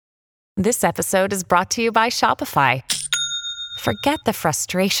This episode is brought to you by Shopify. Forget the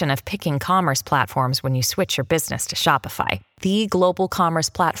frustration of picking commerce platforms when you switch your business to Shopify, the global commerce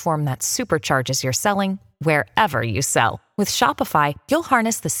platform that supercharges your selling wherever you sell. With Shopify, you'll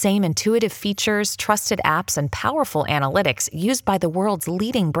harness the same intuitive features, trusted apps, and powerful analytics used by the world's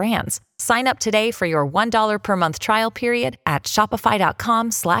leading brands. Sign up today for your $1 per month trial period at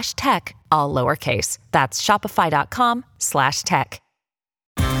shopify.com/tech, all lowercase. That's shopify.com/tech.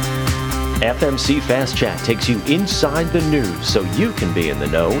 FMC Fast Chat takes you inside the news so you can be in the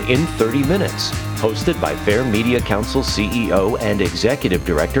know in 30 minutes. Hosted by Fair Media Council CEO and Executive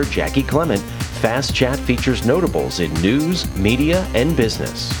Director Jackie Clement, Fast Chat features notables in news, media, and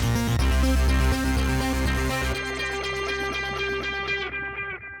business.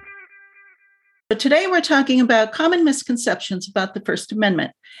 So today we're talking about common misconceptions about the First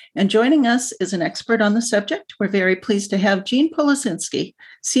Amendment. And joining us is an expert on the subject. We're very pleased to have Jean Policinski,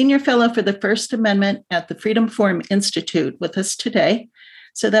 Senior Fellow for the First Amendment at the Freedom Forum Institute, with us today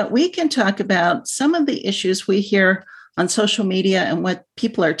so that we can talk about some of the issues we hear on social media and what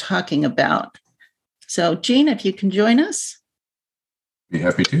people are talking about. So Jean, if you can join us. Be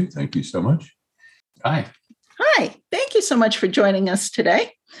happy to. Thank you so much. Hi. Hi. Thank you so much for joining us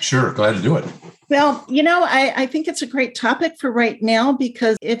today. Sure. Glad to do it. Well, I think it's a great topic for right now,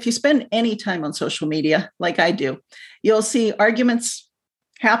 because if you spend any time on social media, like I do, you'll see arguments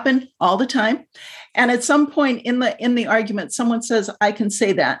happen all the time. And at some point in the argument, someone says, I can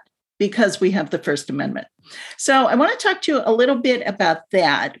say that because we have the First Amendment. So I want to talk to you a little bit about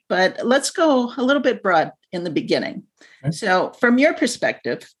that, but let's go a little bit broad in the beginning. Okay. So from your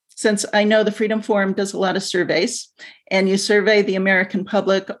perspective, since I know the Freedom Forum does a lot of surveys and you survey the American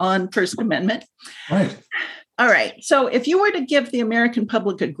public on First Amendment. Right. All right. So if you were to give the American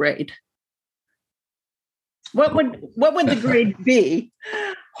public a grade, what would the grade be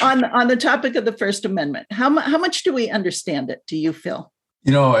on the topic of the First Amendment? How much do we understand it, do you feel?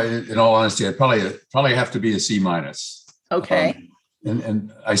 In all honesty, I'd probably have to be a C-. Okay.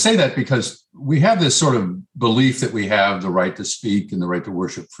 And I say that because we have this sort of belief that we have the right to speak and the right to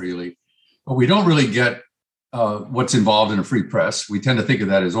worship freely, but we don't really get what's involved in a free press. We tend to think of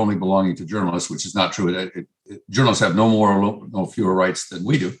that as only belonging to journalists, which is not true. Journalists have no fewer rights than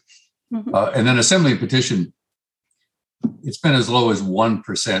we do. Mm-hmm. And then assembly and petition, it's been as low as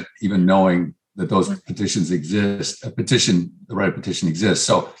 1% even knowing that those petitions exist. The right of petition exists.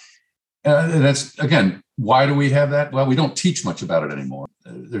 So that's, again, why do we have that? Well, we don't teach much about it anymore.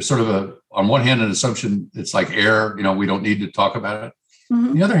 There's sort of on one hand, an assumption it's like air, we don't need to talk about it. Mm-hmm.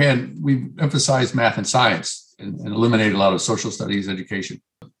 On the other hand, we emphasize math and science and eliminate a lot of social studies education.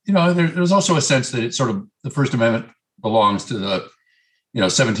 There's also a sense that it's sort of the First Amendment belongs to the,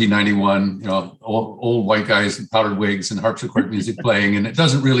 1791, old white guys in powdered wigs and harpsichord music playing, and it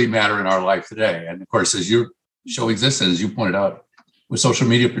doesn't really matter in our life today. And of course, as your show exists, as you pointed out, with social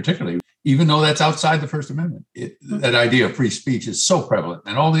media particularly, even though that's outside the First Amendment, that idea of free speech is so prevalent,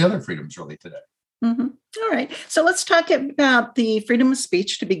 and all the other freedoms really today. Mm-hmm. All right. So let's talk about the freedom of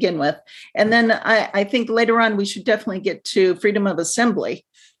speech to begin with. And then I think later on we should definitely get to freedom of assembly,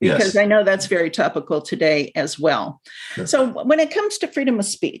 because yes, I know that's very topical today as well. Sure. So when it comes to freedom of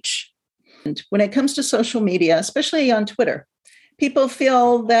speech, and when it comes to social media, especially on Twitter, people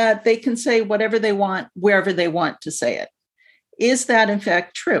feel that they can say whatever they want, wherever they want to say it. Is that in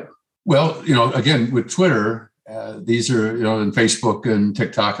fact true? Well, again, with Twitter, these are, and Facebook and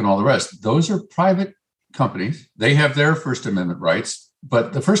TikTok and all the rest, those are private companies. They have their First Amendment rights,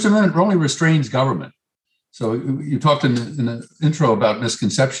 but the First Amendment only restrains government. So you talked in the intro about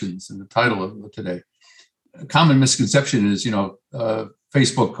misconceptions in the title of today. A common misconception is,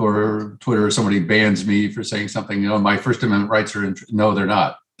 Facebook or Twitter or somebody bans me for saying something, my First Amendment rights are no, they're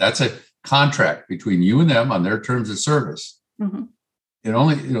not. That's a contract between you and them on their terms of service. Mm-hmm. It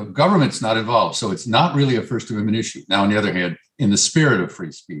only, government's not involved. So it's not really a First Amendment issue. Now, on the other hand, in the spirit of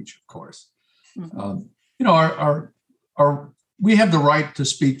free speech, of course, mm-hmm. We have the right to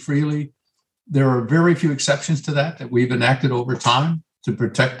speak freely. There are very few exceptions to that we've enacted over time to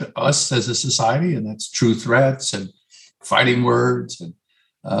protect us as a society. And that's true threats and fighting words. And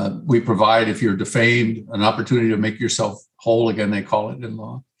we provide, if you're defamed, an opportunity to make yourself whole again, they call it in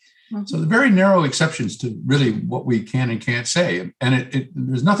law. Mm-hmm. So the very narrow exceptions to really what we can and can't say. And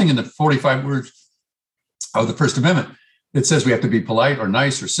there's nothing in the 45 words of the First Amendment that says we have to be polite or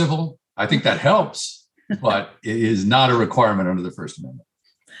nice or civil. I think that helps, but it is not a requirement under the First Amendment.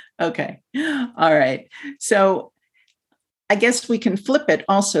 Okay. All right. So I guess we can flip it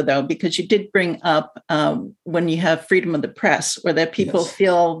also, though, because you did bring up when you have freedom of the press, or that people yes.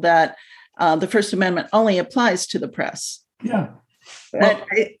 feel that the First Amendment only applies to the press. Yeah. But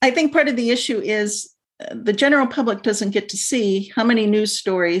I think part of the issue is the general public doesn't get to see how many news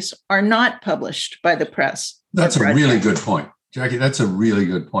stories are not published by the press. That's a really good point, Jackie. That's a really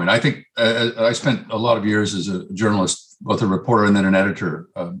good point. I think I spent a lot of years as a journalist, both a reporter and then an editor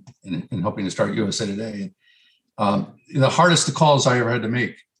in helping to start USA Today. The hardest calls I ever had to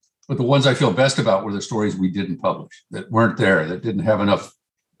make, but the ones I feel best about were the stories we didn't publish, that weren't there, that didn't have enough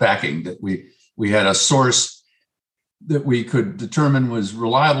backing, that we had a source that we could determine was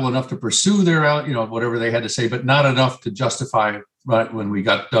reliable enough to pursue their, whatever they had to say, but not enough to justify right when we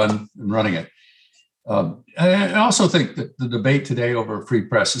got done and running it. I also think that the debate today over free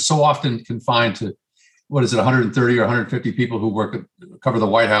press is so often confined to, 130 or 150 people who cover the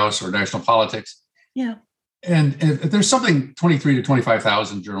White House or national politics. Yeah. And there's something 23 to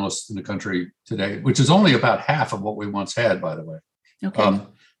 25,000 journalists in the country today, which is only about half of what we once had, by the way. Okay.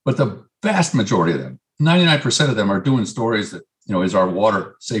 But the vast majority of them, 99% of them, are doing stories that, is our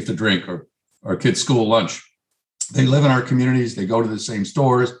water safe to drink, or our kids' school lunch? They live in our communities. They go to the same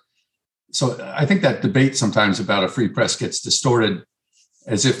stores. So I think that debate sometimes about a free press gets distorted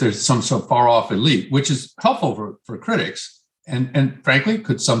as if there's some far off elite, which is helpful for critics and frankly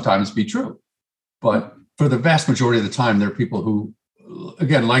could sometimes be true. But for the vast majority of the time, there are people who,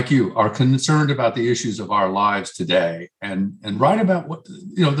 again, like you, are concerned about the issues of our lives today and write about what,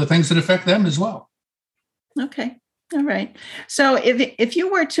 the things that affect them as well. Okay. All right. So if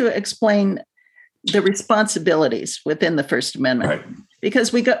you were to explain the responsibilities within the First Amendment, right,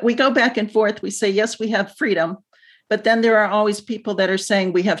 because we go back and forth, we say, yes, we have freedom, but then there are always people that are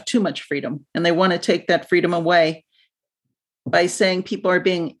saying we have too much freedom and they want to take that freedom away by saying people are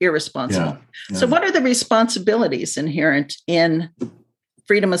being irresponsible. Yeah. So what are the responsibilities inherent in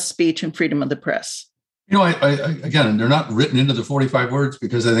freedom of speech and freedom of the press? I again, they're not written into the 45 words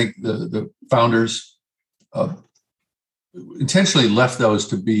because I think the founders intentionally left those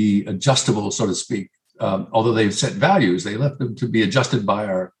to be adjustable, so to speak. Although they've set values, they left them to be adjusted by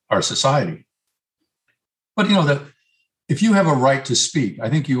our society. But if you have a right to speak, I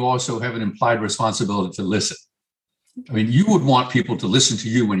think you also have an implied responsibility to listen. I mean, you would want people to listen to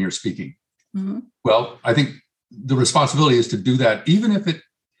you when you're speaking. Mm-hmm. Well, I think the responsibility is to do that, even if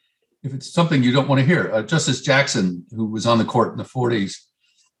it's something you don't want to hear. Justice Jackson, who was on the court in the 40s,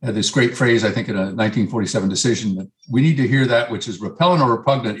 had this great phrase, I think, in a 1947 decision, that we need to hear that which is repellent or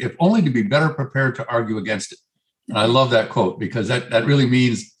repugnant, if only to be better prepared to argue against it. And I love that quote because that really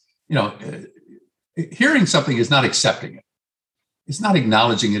means, hearing something is not accepting it. It's not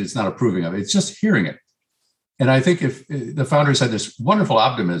acknowledging it. It's not approving of it. It's just hearing it. And I think if the founders had this wonderful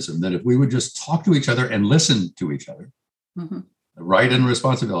optimism that if we would just talk to each other and listen to each other, mm-hmm, the right and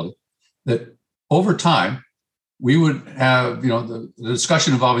responsibility, that over time, we would have, the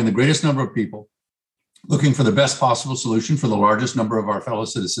discussion involving the greatest number of people looking for the best possible solution for the largest number of our fellow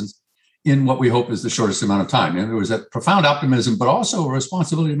citizens in what we hope is the shortest amount of time. And there was that profound optimism, but also a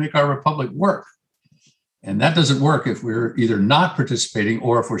responsibility to make our republic work. And that doesn't work if we're either not participating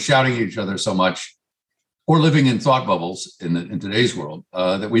or if we're shouting at each other so much or living in thought bubbles in today's world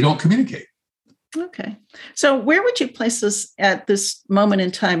that we don't communicate. Okay. So where would you place us at this moment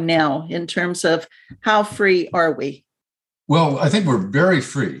in time now in terms of how free are we? Well, I think we're very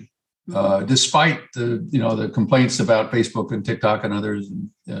free, despite the complaints about Facebook and TikTok and others,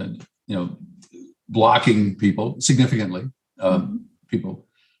 blocking people significantly. People,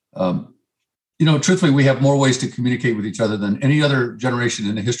 truthfully, we have more ways to communicate with each other than any other generation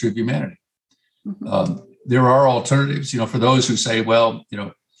in the history of humanity. Mm-hmm. There are alternatives, for those who say, well,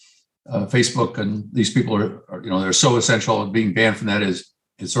 Facebook and these people are they're so essential, and being banned from that is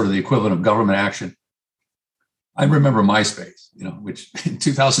sort of the equivalent of government action. I remember MySpace, which in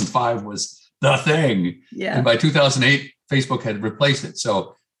 2005 was the thing. Yeah. And by 2008, Facebook had replaced it.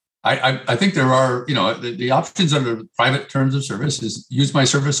 So I think there are, the options under private terms of service is use my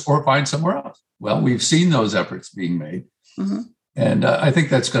service or find somewhere else. Well, we've seen those efforts being made. Mm-hmm. And I think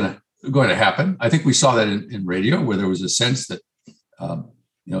that's going to happen. I think we saw that in radio, where there was a sense that,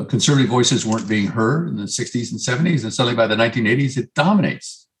 conservative voices weren't being heard in the 60s and 70s. And suddenly by the 1980s, it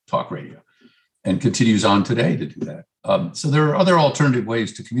dominates talk radio and continues on today to do that. So there are other alternative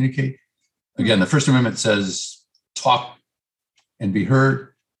ways to communicate. Again, the First Amendment says talk and be heard,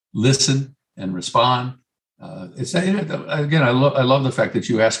 listen and respond. Again, I love the fact that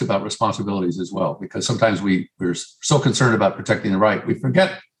you ask about responsibilities as well, because sometimes we're so concerned about protecting the right, we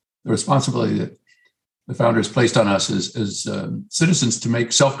forget the responsibility that the founders placed on us as citizens to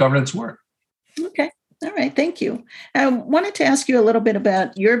make self-governance work. Okay. All right. Thank you. I wanted to ask you a little bit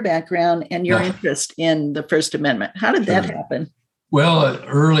about your background and your interest in the First Amendment. How did that happen? Well,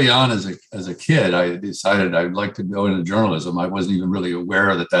 early on as a kid, I decided I'd like to go into journalism. I wasn't even really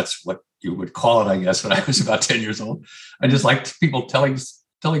aware that that's what you would call it, I guess, when I was about 10 years old. I just liked people telling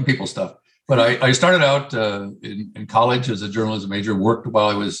people stuff. But I started out in college as a journalism major, worked while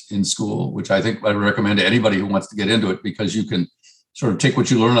I was in school, which I think I would recommend to anybody who wants to get into it, because you can sort of take what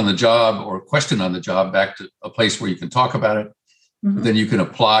you learn on the job or question on the job back to a place where you can talk about it. Mm-hmm. But then you can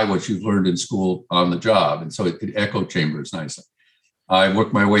apply what you've learned in school on the job. And so it echo chambers nicely. I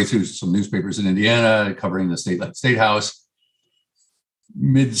worked my way through some newspapers in Indiana, covering the State House.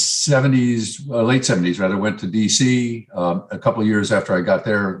 Late 70s, rather, went to DC a couple of years after I got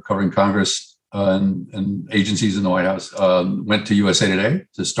there, covering Congress and agencies in the White House. Went to USA Today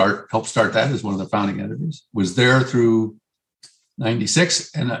to help start that as one of the founding editors. Was there through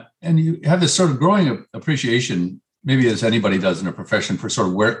 96, and you have this sort of growing appreciation, maybe as anybody does in a profession, for sort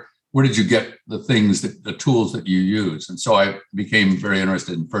of where did you get the things, the tools that you use? And so I became very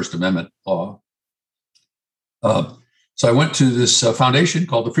interested in First Amendment law. So I went to this foundation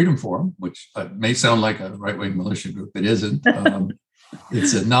called the Freedom Forum, which may sound like a right-wing militia group. It isn't.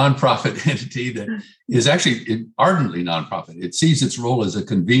 It's a nonprofit entity that is actually ardently nonprofit. It sees its role as a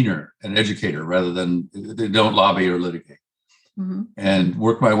convener, an educator, rather than they don't lobby or litigate. Mm-hmm. And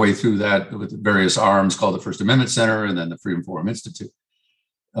worked my way through that with various arms called the First Amendment Center and then the Freedom Forum Institute.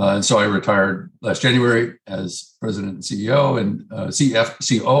 And so I retired last January as president and CEO and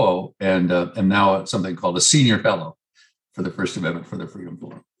COO, and am now at something called a senior fellow for the First Amendment for the Freedom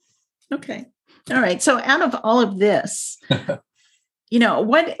Forum. Okay. All right. So out of all of this,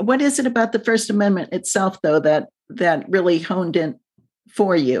 what is it about the First Amendment itself, though, that really honed in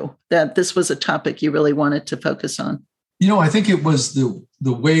for you, that this was a topic you really wanted to focus on? I think it was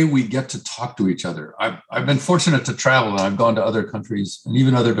the way we get to talk to each other. I've been fortunate to travel, and I've gone to other countries and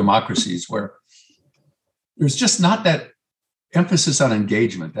even other democracies where there's just not that emphasis on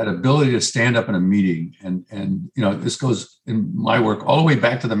engagement, that ability to stand up in a meeting. And this goes in my work all the way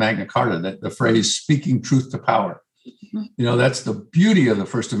back to the Magna Carta, that the phrase "speaking truth to power." That's the beauty of the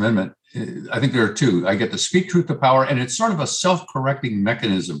First Amendment. I think there are two. I get to speak truth to power, and it's sort of a self-correcting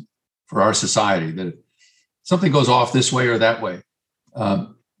mechanism for our society that something goes off this way or that way.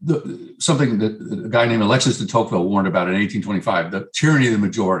 Something that a guy named Alexis de Tocqueville warned about in 1825, the tyranny of the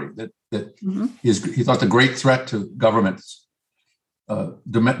majority, that he thought the great threat to governments,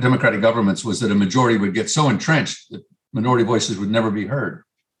 democratic governments, was that a majority would get so entrenched that minority voices would never be heard.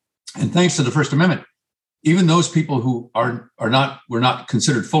 And thanks to the First Amendment, even those people who were not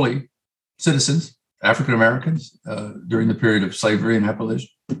considered fully citizens, African Americans, during the period of slavery and abolition,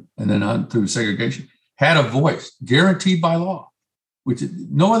 and then on through segregation, had a voice guaranteed by law, which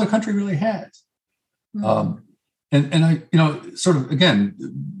no other country really has. Mm-hmm. And I, sort of, again,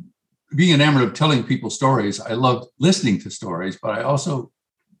 being enamored of telling people stories, I loved listening to stories, but I also,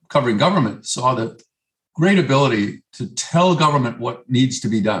 covering government, saw the great ability to tell government what needs to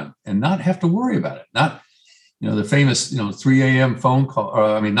be done and not have to worry about it. Not, the famous, 3 a.m. phone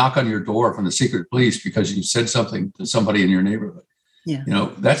call, knock on your door from the secret police because you said something to somebody in your neighborhood. Yeah.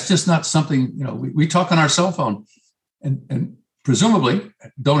 That's just not something, we talk on our cell phone and presumably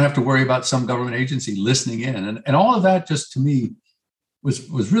don't have to worry about some government agency listening in. And all of that just to me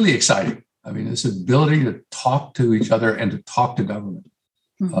was really exciting. This ability to talk to each other and to talk to government,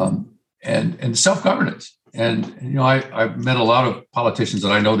 mm-hmm. And self-governance. And I've met a lot of politicians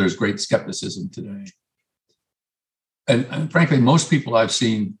and I know there's great skepticism today. And frankly, most people I've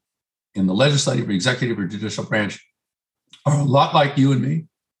seen in the legislative, executive, or judicial branch are a lot like you and me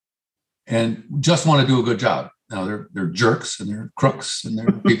and just want to do a good job. Now they're jerks and they're crooks and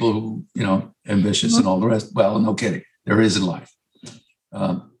they're people who, ambitious and all the rest. Well, no kidding. There is in life.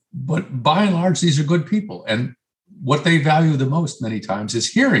 But by and large, these are good people. And what they value the most many times is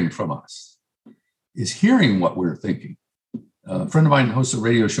hearing from us, is hearing what we're thinking. A friend of mine hosts a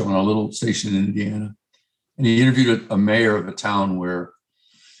radio show on a little station in Indiana. And he interviewed a mayor of a town where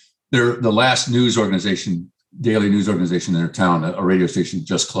the last daily news organization in their town, a radio station,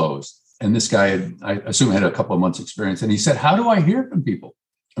 just closed. And this guy, I assume, had a couple of months experience. And he said, how do I hear from people?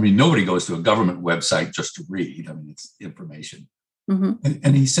 Nobody goes to a government website just to read. It's information. Mm-hmm.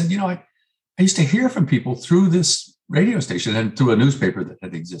 And he said, I used to hear from people through this radio station and through a newspaper that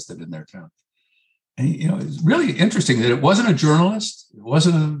had existed in their town. And, it's really interesting that it wasn't a journalist. It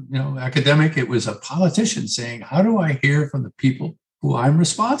wasn't academic. It was a politician saying, how do I hear from the people who I'm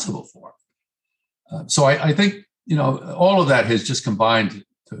responsible for? So I think, all of that has just combined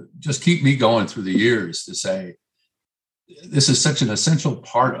to just keep me going through the years to say, this is such an essential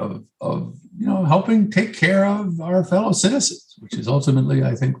part of helping take care of our fellow citizens, which is ultimately,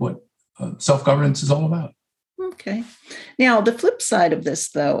 I think, what self-governance is all about. Okay. Now, the flip side of this,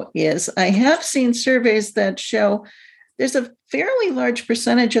 though, is I have seen surveys that show there's a fairly large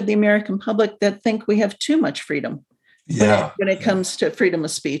percentage of the American public that think we have too much freedom when it comes to freedom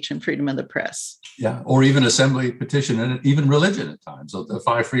of speech and freedom of the press. Yeah, or even assembly, petition, and even religion at times. So the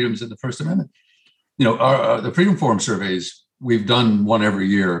 5 freedoms in the First Amendment. The Freedom Forum surveys, we've done one every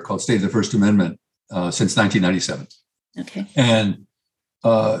year called State of the First Amendment since 1997. Okay. And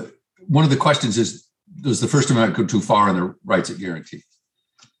one of the questions is, does the First Amendment go too far in the rights it guarantees?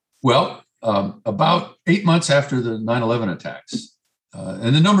 Well, about 8 months after the 9/11 attacks,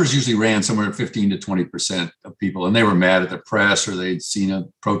 and the numbers usually ran somewhere 15 to 20% of people, and they were mad at the press or they'd seen a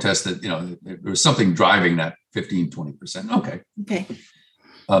protest that, there was something driving that 15, 20%. Okay.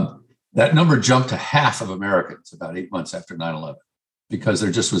 That number jumped to half of Americans about 8 months after 9/11 because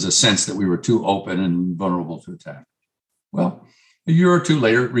there just was a sense that we were too open and vulnerable to attack. Well, a year or two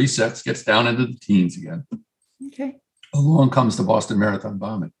later, it resets, gets down into the teens again. Okay. Along comes the Boston Marathon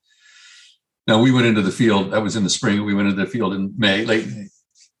bombing. Now, we went into the field, that was in the spring. We went into the field in May, late May.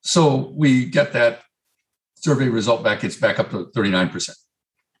 So we get that survey result back, it's back up to 39%.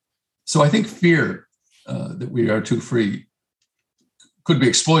 So I think fear that we are too free could be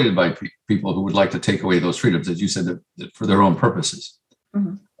exploited by people who would like to take away those freedoms, as you said, that for their own purposes.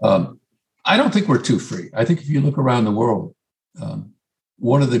 Mm-hmm. I don't think we're too free. I think if you look around the world,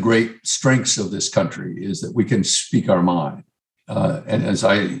 one of the great strengths of this country is that we can speak our mind. And as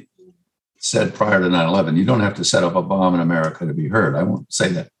I said prior to 9/11, you don't have to set up a bomb in America to be heard. I won't say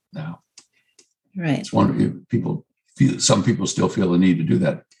that now. Right. It's some people still feel the need to do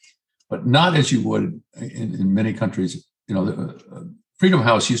that, but not as you would in many countries. The Freedom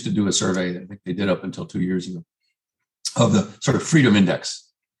House used to do a survey, I think they did up until 2 years ago, of the sort of freedom index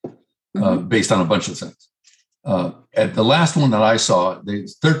based on a bunch of things. At the last one that I saw,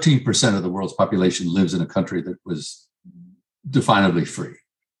 13% of the world's population lives in a country that was definably free.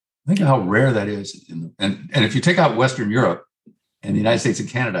 Think of how rare that is. And if you take out Western Europe and the United States and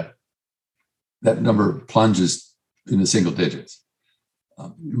Canada, that number plunges in the single digits.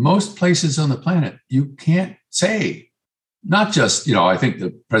 Most places on the planet, you can't say, not just, I think the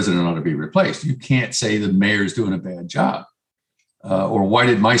president ought to be replaced. You can't say the mayor's doing a bad job. Or why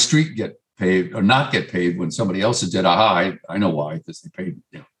did my street get paved or not get paved when somebody else's did? Aha, I know why, because they paid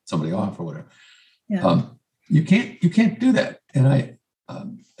somebody off or whatever. Yeah. You can't do that. And I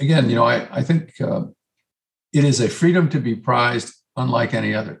think it is a freedom to be prized unlike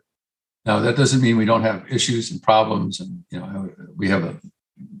any other. Now, that doesn't mean we don't have issues and problems. And,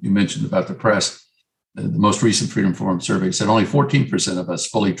 you mentioned about the press. The most recent Freedom Forum survey said only 14% of us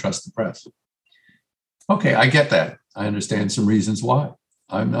fully trust the press. Okay, I get that. I understand some reasons why.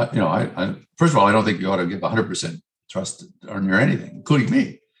 I'm not, first of all, I don't think you ought to give 100% trust near anything, including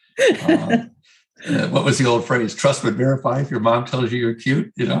me. What was the old phrase? Trust but verify if your mom tells you you're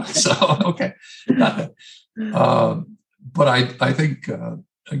cute, So, okay. Not that. But I think,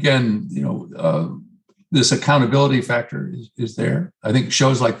 again, this accountability factor is there. I think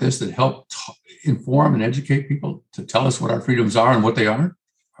shows like this that help inform and educate people to tell us what our freedoms are and what they aren't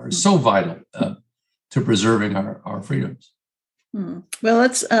are so vital to preserving our freedoms. Well,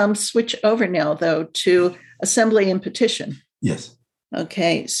 let's switch over now, though, to assembly and petition. Yes.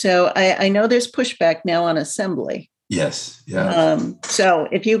 Okay. So I know there's pushback now on assembly. Yes. Yeah. So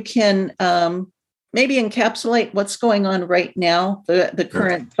if you can maybe encapsulate what's going on right now, the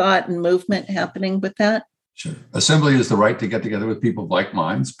current thought and movement happening with that. Sure. Assembly is the right to get together with people of like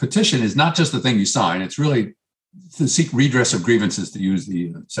minds. Petition is not just the thing you sign. It's really to seek redress of grievances, to use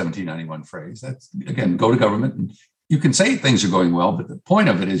the 1791 phrase. That's, again, go to government and you can say things are going well, but the point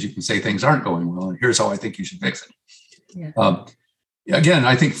of it is you can say things aren't going well, and here's how I think you should fix it. Yeah. Again,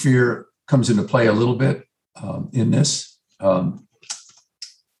 I think fear comes into play a little bit in this.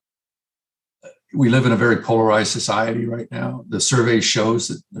 We live in a very polarized society right now. The survey shows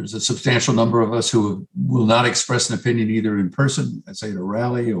that there's a substantial number of us who will not express an opinion either in person, let's say at a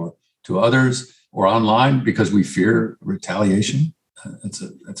rally, or to others, or online because we fear retaliation. It's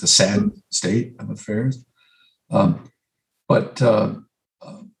a sad state of affairs. But I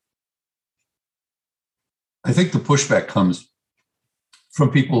think the pushback comes from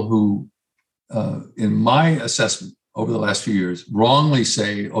people who, in my assessment over the last few years, wrongly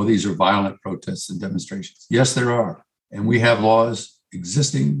say, oh, these are violent protests and demonstrations. Yes, there are. And we have laws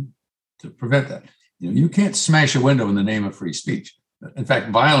existing to prevent that. You can't smash a window in the name of free speech. In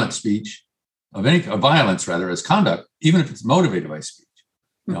fact, violent speech, violence is conduct, even if it's motivated by speech.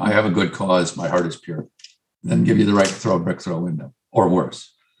 I have a good cause, my heart is pure. Then give you the right to throw a brick through a window, or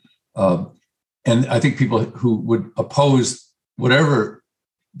worse. And I think people who would oppose whatever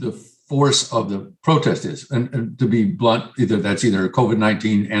the force of the protest is. And to be blunt, that's either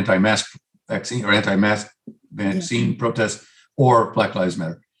COVID-19 anti-mask vaccine or anti-mask vaccine protest or Black Lives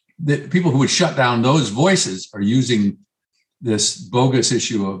Matter. The people who would shut down those voices are using this bogus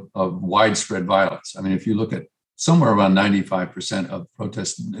issue of widespread violence. I mean, if you look at somewhere around 95% of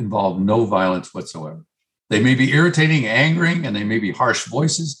protests involve no violence whatsoever. They may be irritating, angering, and they may be harsh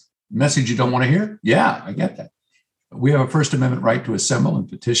voices. Message you don't want to hear? Yeah, I get that. But we have a First Amendment right to assemble and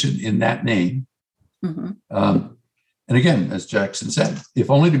petition in that name. Mm-hmm. And again, as Jackson said,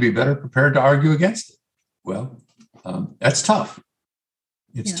 if only to be better prepared to argue against it. Well, that's tough.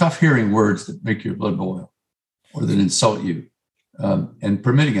 It's tough hearing words that make your blood boil or that insult you and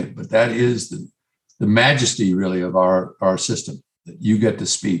permitting it. But that is the majesty, really, of our system, that you get to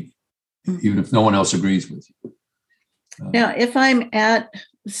speak, even if no one else agrees with you. Now, if I'm out,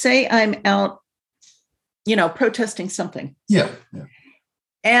 protesting something. Yeah.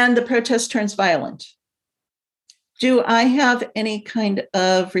 And the protest turns violent. Do I have any kind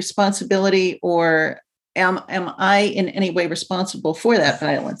of responsibility, or am I in any way responsible for that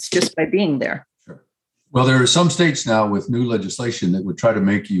violence just by being there? Sure. Well, there are some states now with new legislation that would try to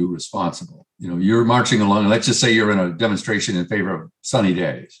make you responsible. You're marching along, and let's just say you're in a demonstration in favor of sunny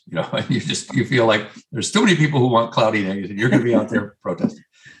days, and you feel like there's too many people who want cloudy days and you're going to be out there protesting.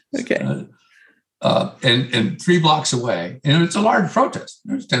 Okay. And 3 blocks away, and it's a large protest.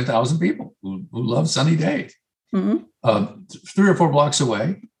 There's 10,000 people who love sunny days. Mm-hmm. 3 or 4 blocks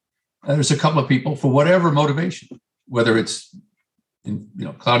away, there's a couple of people for whatever motivation, whether it's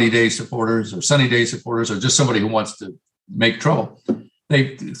cloudy day supporters or sunny day supporters or just somebody who wants to make trouble.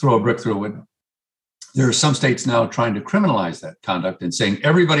 They throw a brick through a window. There are some states now trying to criminalize that conduct and saying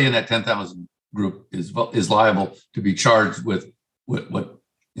everybody in that 10,000 group is liable to be charged with what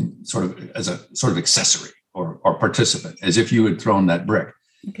sort of accessory or participant, as if you had thrown that brick.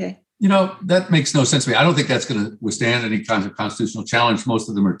 Okay. That makes no sense to me. I don't think that's going to withstand any kinds of constitutional challenge. Most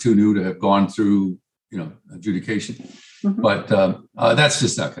of them are too new to have gone through, adjudication. Mm-hmm. But that's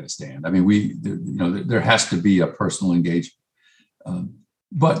just not going to stand. I mean, there has to be a personal engagement.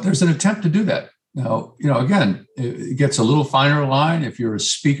 But there's an attempt to do that. Now, again, it gets a little finer line if you're a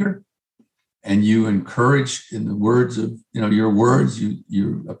speaker and you encourage, in the words of, your words,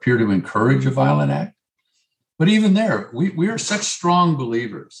 you appear to encourage a violent act. But even there, we are such strong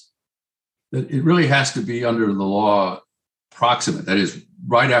believers that it really has to be under the law proximate. That is,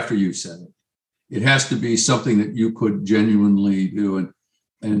 right after you said it. It has to be something that you could genuinely do.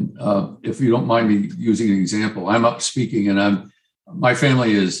 And if you don't mind me using an example, I'm up speaking, and my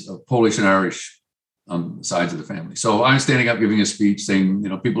family is Polish and Irish sides of the family. So I'm standing up giving a speech saying,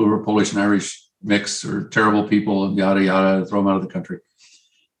 people who are Polish and Irish mix are terrible people and yada, yada, throw them out of the country.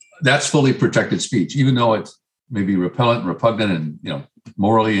 That's fully protected speech, even though it's maybe repellent, repugnant, and,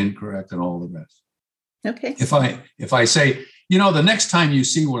 morally incorrect and all the rest. Okay. If I say, the next time you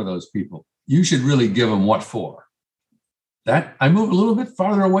see one of those people, you should really give them what for. That I move a little bit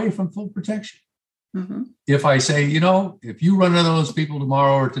farther away from full protection. Mm-hmm. If I say, if you run into those people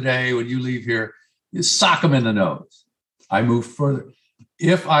tomorrow or today when you leave here, you sock them in the nose. I move further.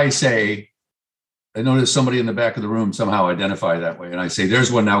 If I say, I notice somebody in the back of the room somehow identify that way, and I say,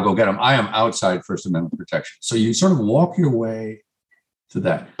 there's one now, go get them. I am outside First Amendment protection. So you sort of walk your way to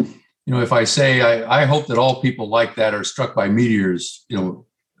that. If I say, I hope that all people like that are struck by meteors,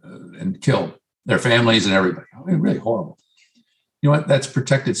 and killed, their families and everybody. Really horrible. You know what? That's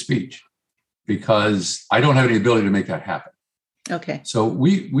protected speech because I don't have any ability to make that happen. Okay. So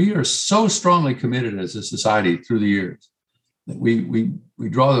we are so strongly committed as a society through the years that we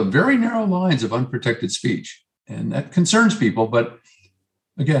draw the very narrow lines of unprotected speech, and that concerns people. But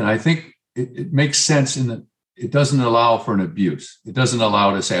again, I think it makes sense in that it doesn't allow for an abuse. It doesn't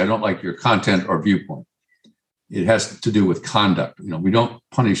allow to say, I don't like your content or viewpoint. It has to do with conduct. We don't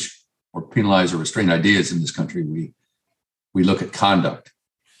punish or penalize or restrain ideas in this country. We look at conduct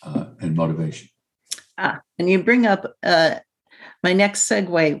and motivation. And you bring up my next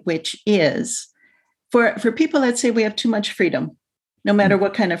segue, which is for people that say we have too much freedom, no matter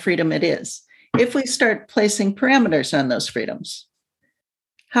what kind of freedom it is. If we start placing parameters on those freedoms,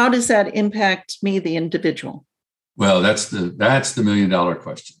 how does that impact me, the individual? Well, that's the $1 million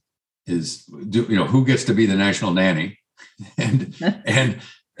question. Is who gets to be the national nanny, and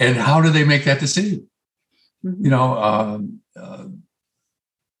how do they make that decision? Mm-hmm.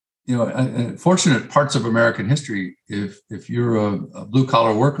 Fortunate parts of American history. If you're a blue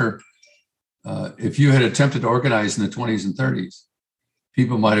collar worker, if you had attempted to organize in the 20s and 30s,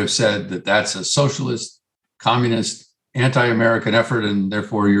 people might have said that that's a socialist, communist, anti-American effort, and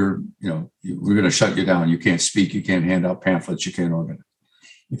therefore we're going to shut you down. You can't speak, you can't hand out pamphlets, you can't organize.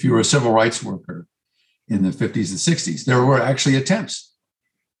 if you were a civil rights worker in the 50s and 60s, there were actually attempts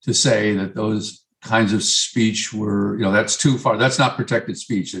to say that those kinds of speech were, that's too far. That's not protected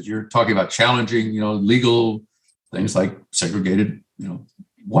speech. That you're talking about challenging, legal things like segregated,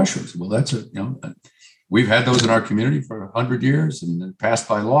 washrooms. Well, we've had those in our community for 100 years and passed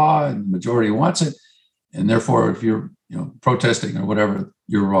by law, and the majority wants it. And therefore, if you're, protesting or whatever,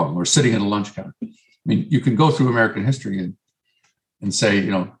 you're wrong, or sitting at a lunch counter. I mean, you can go through American history and say,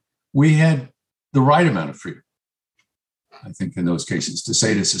 we had the right amount of freedom, I think, in those cases, to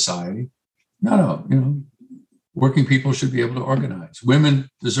say to society, no, working people should be able to organize. Women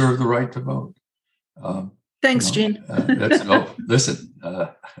deserve the right to vote. Thanks, Gene. Listen,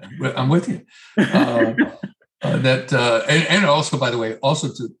 I'm with you. And also, by the way, also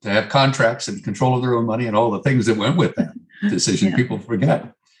to have contracts and control of their own money and all the things that went with that decision, people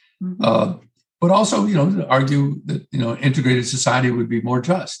forget. Mm-hmm. But also, to argue that, integrated society would be more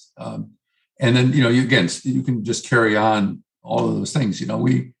just. And then, you can just carry on all of those things.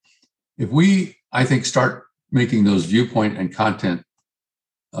 If we, I think, start making those viewpoint and content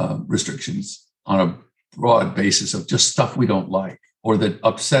restrictions on a broad basis of just stuff we don't like or that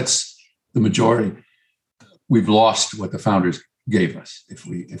upsets the majority, we've lost what the founders gave us if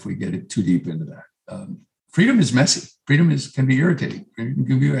we get it too deep into that. Freedom is messy. Freedom can be irritating. It can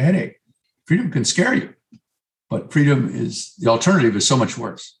give you a headache. Freedom can scare you, but the alternative is so much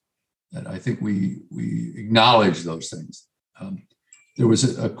worse that I think we acknowledge those things. There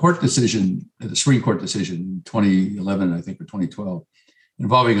was a court decision, the Supreme Court decision in 2011, I think, or 2012,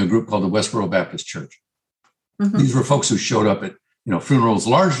 involving a group called the Westboro Baptist Church. Mm-hmm. These were folks who showed up at funerals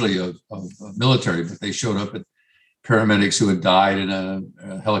largely of military, but they showed up at paramedics who had died in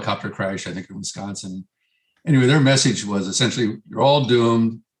a helicopter crash, I think, in Wisconsin. Anyway, their message was essentially, you're all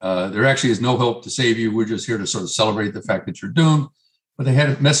doomed. There actually is no hope to save you. We're just here to sort of celebrate the fact that you're doomed. But they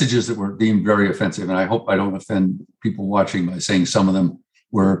had messages that were deemed very offensive. And I hope I don't offend people watching by saying some of them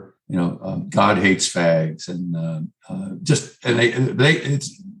were, God hates fags. And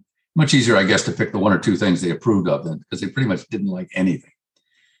it's much easier, I guess, to pick the one or two things they approved of them because they pretty much didn't like anything.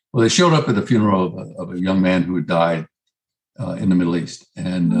 Well, they showed up at the funeral of a young man who had died in the Middle East.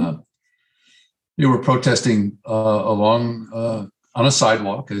 And they were protesting along on a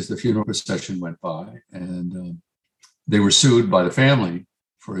sidewalk as the funeral procession went by. And they were sued by the family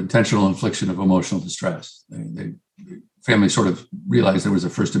for intentional infliction of emotional distress. The family sort of realized there was a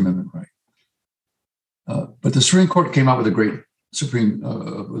First Amendment right. But the Supreme Court came out with a great with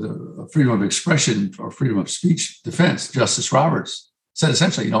a freedom of expression or freedom of speech defense. Justice Roberts said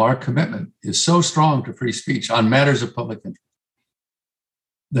essentially, our commitment is so strong to free speech on matters of public interest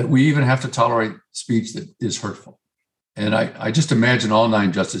that we even have to tolerate speech that is hurtful. And I just imagine all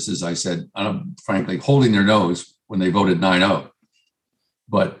 9 justices, I said, frankly, holding their nose when they voted 9-0.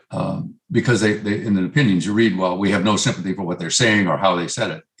 But because they in the opinions you read, well, we have no sympathy for what they're saying or how they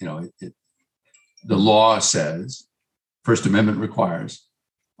said it. The law says, First Amendment requires,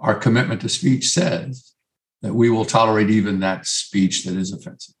 our commitment to speech says that we will tolerate even that speech that is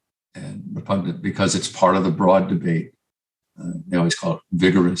offensive and repugnant because it's part of the broad debate. They always call it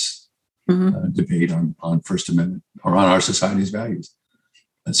vigorous debate on First Amendment or on our society's values.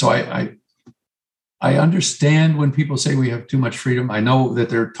 And so I understand when people say we have too much freedom. I know that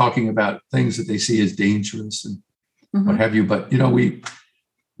they're talking about things that they see as dangerous and what have you, but we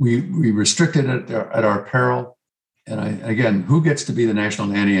restrict it at our peril. And again, who gets to be the national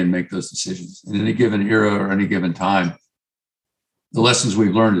nanny and make those decisions in any given era or any given time? The lessons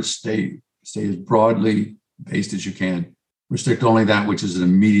we've learned is stay as broadly based as you can. Restrict only that which is an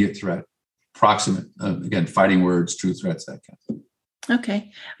immediate threat, proximate, again, fighting words, true threats, that kind of thing.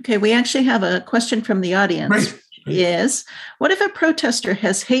 Okay. We actually have a question from the audience. Great. Is, what if a protester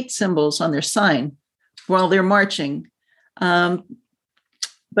has hate symbols on their sign while they're marching,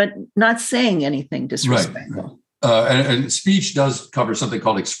 but not saying anything disrespectful? Right. And speech does cover something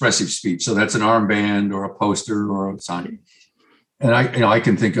called expressive speech. So that's an armband or a poster or a sign. And I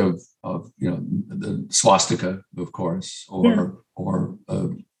can think of the swastika, of course, or a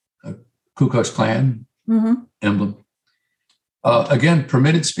Ku Klux Klan emblem. Again,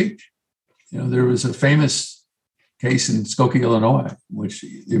 permitted speech. There was a famous case in Skokie, Illinois, in which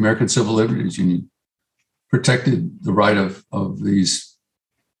the American Civil Liberties Union protected the right of these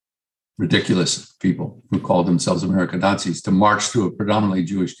ridiculous people who called themselves American Nazis to march through a predominantly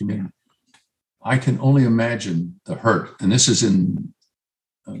Jewish community. I can only imagine the hurt. And this is in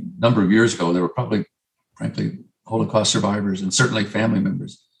a number of years ago. There were probably, frankly, Holocaust survivors and certainly family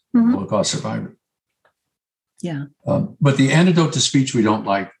members of Holocaust survivors. Yeah. But the antidote to speech we don't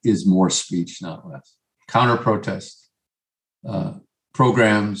like is more speech, not less. Counter protest,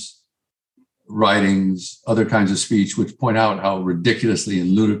 programs, writings, other kinds of speech, which point out how ridiculously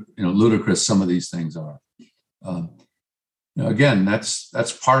and ludicrous some of these things are. Again, that's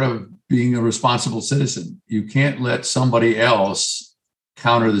part of being a responsible citizen. You can't let somebody else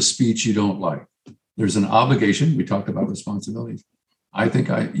counter the speech you don't like. There's an obligation. We talked about responsibilities. I think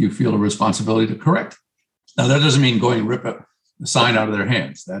you feel a responsibility to correct. Now, that doesn't mean going and rip the sign out of their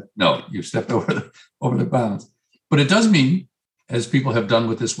hands. No, you've stepped over the bounds. But it does mean, as people have done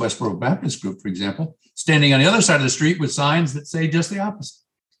with this Westboro Baptist group, for example, standing on the other side of the street with signs that say just the opposite,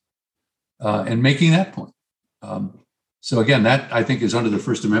 and making that point. So again, that I think is under the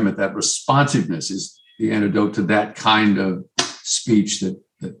First Amendment. That responsiveness is the antidote to that kind of speech that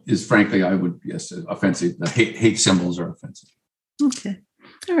is, frankly, I would guess, offensive. The hate symbols are offensive. Okay.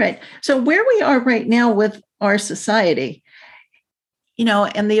 All right. So where we are right now with our society,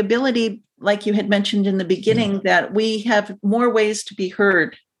 and the ability, like you had mentioned in the beginning, that we have more ways to be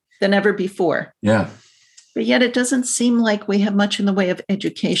heard than ever before. Yeah. But yet it doesn't seem like we have much in the way of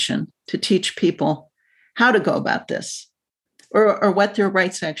education to teach people how to go about this or what their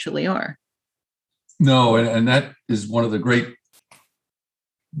rights actually are. No, and that is one of the great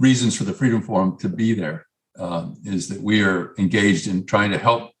reasons for the Freedom Forum to be there, is that we are engaged in trying to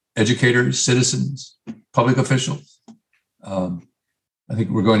help educators, citizens, public officials. I think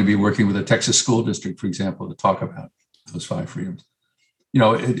we're going to be working with a Texas school district, for example, to talk about those 5 freedoms.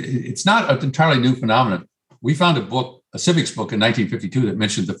 It's not an entirely new phenomenon. We found a civics book in 1952 that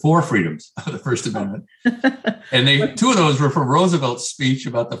mentioned the 4 freedoms of the First Amendment. And 2 of those were from Roosevelt's speech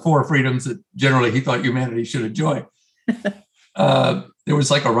about the 4 freedoms that generally he thought humanity should enjoy. There was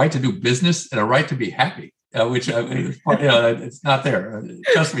like a right to do business and a right to be happy, which it's not there.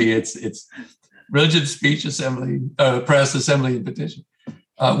 Trust me, it's religion, speech, assembly, press, assembly, and petition.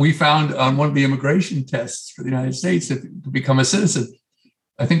 We found on one of the immigration tests for the United States to become a citizen,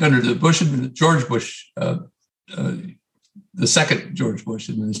 I think under the George Bush, the second George Bush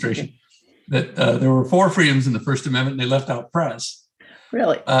administration, that there were 4 freedoms in the First Amendment, and they left out press.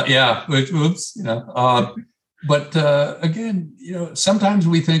 Really? Yeah. Oops. But again, sometimes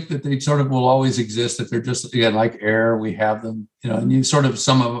we think that they sort of will always exist, that they're just like air. We have them, and you sort of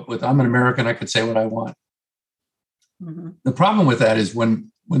sum up with, I'm an American, I could say what I want. Mm-hmm. The problem with that is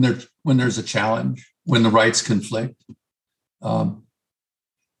when there's a challenge, when the rights conflict,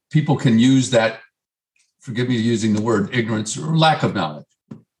 people can use that, forgive me using the word ignorance or lack of knowledge,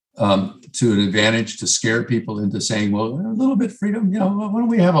 to an advantage, to scare people into saying, well, a little bit of freedom, why don't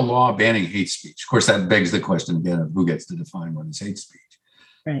we have a law banning hate speech? Of course, that begs the question again of who gets to define what is hate speech.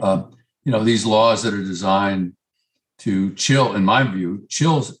 Right. These laws that are designed to chill, in my view,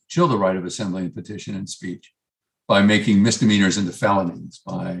 chill the right of assembly and petition and speech by making misdemeanors into felonies,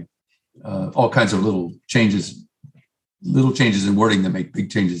 by all kinds of little changes in wording that make big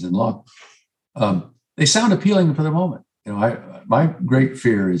changes in law. They sound appealing for the moment. My great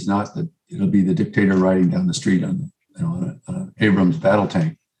fear is not that it'll be the dictator riding down the street on an Abrams battle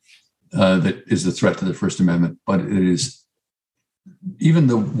tank that is the threat to the First Amendment, but it is even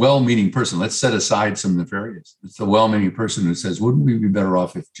the well-meaning person. Let's set aside some nefarious. It's the well-meaning person who says, "Wouldn't we be better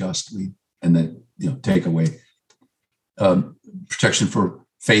off if just we?" And then take away protection for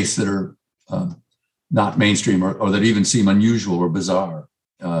faiths that are not mainstream or that even seem unusual or bizarre.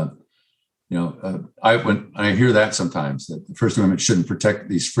 When I hear that sometimes, that the First Amendment shouldn't protect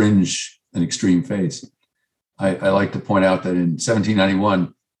these fringe and extreme faiths, I like to point out that in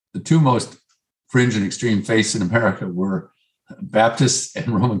 1791, the 2 most fringe and extreme faiths in America were Baptists and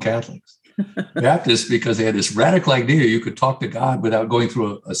Roman Catholics. Baptists, because they had this radical idea you could talk to God without going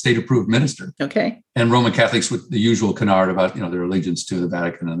through a state-approved minister. Okay. And Roman Catholics with the usual canard about, their allegiance to the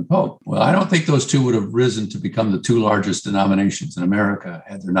Vatican and the Pope. Well, I don't think those 2 would have risen to become the 2 largest denominations in America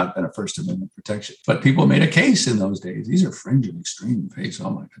had there not been a First Amendment protection. But people made a case in those days. These are fringe and extreme faiths.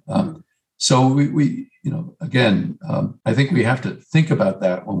 Oh my God. So we I think we have to think about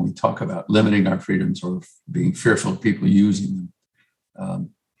that when we talk about limiting our freedoms or being fearful of people using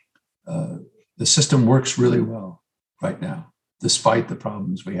them. The system works really well right now, despite the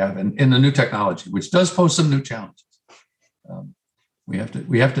problems we have in the new technology, which does pose some new challenges. We have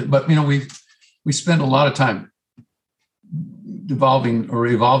to, but we spend a lot of time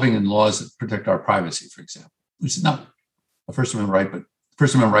evolving in laws that protect our privacy, for example, which is not a First Amendment right, but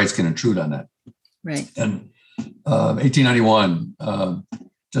First Amendment rights can intrude on that. Right. And 1891,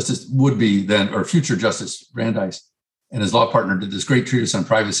 Justice would-be then, or future Justice Brandeis and his law partner did this great treatise on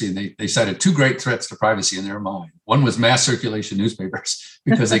privacy, and they cited 2 great threats to privacy in their mind. One was mass circulation newspapers,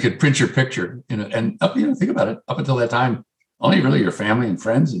 because they could print your picture, and think about it. Up until that time, only really your family and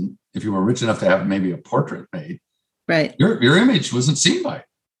friends, and if you were rich enough to have maybe a portrait made, Right. Your image wasn't seen by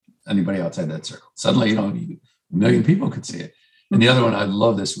anybody outside that circle. Suddenly, a million people could see it. And the other one, I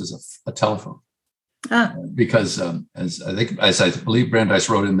love this, was a telephone. Because as I believe Brandeis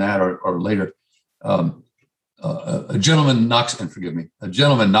wrote in that or later, a gentleman knocks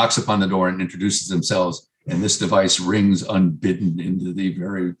upon the door and introduces themselves, and this device rings unbidden into the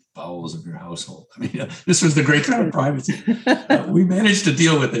very bowels of your household. I mean, this was the great time of privacy. We managed to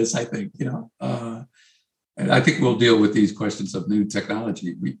deal with this, I think, and I think we'll deal with these questions of new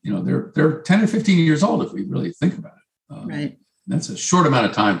technology. They're 10 or 15 years old if we really think about it. Right. That's a short amount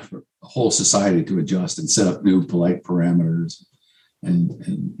of time for the whole society to adjust and set up new polite parameters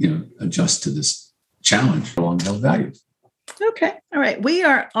and adjust to this challenge along health values. Okay. All right. We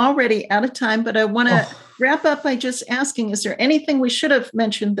are already out of time, but I want to wrap up by just asking, is there anything we should have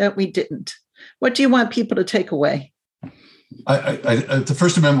mentioned that we didn't? What do you want people to take away? The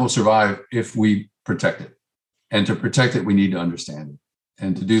First Amendment will survive if we protect it. And to protect it, we need to understand it.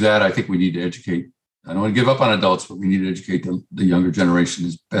 And to do that, I think we need to educate. I don't want to give up on adults, but we need to educate the younger generation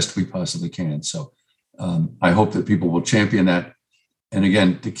as best we possibly can. So I hope that people will champion that. And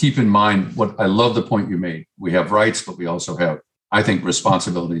again, to keep in mind I love the point you made. We have rights, but we also have, I think,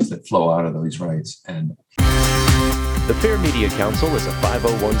 responsibilities that flow out of those rights. And the Fair Media Council is a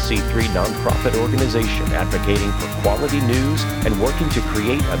 501c3 nonprofit organization advocating for quality news and working to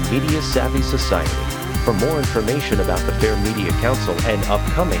create a media-savvy society. For more information about the Fair Media Council and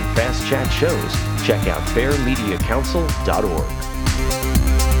upcoming Fast Chat shows, check out fairmediacouncil.org.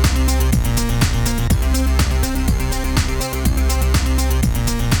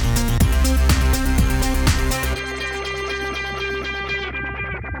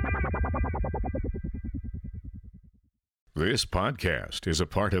 This podcast is a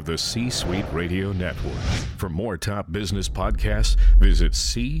part of the C-Suite Radio Network. For more top business podcasts, visit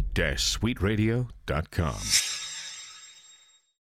c-suiteradio.com.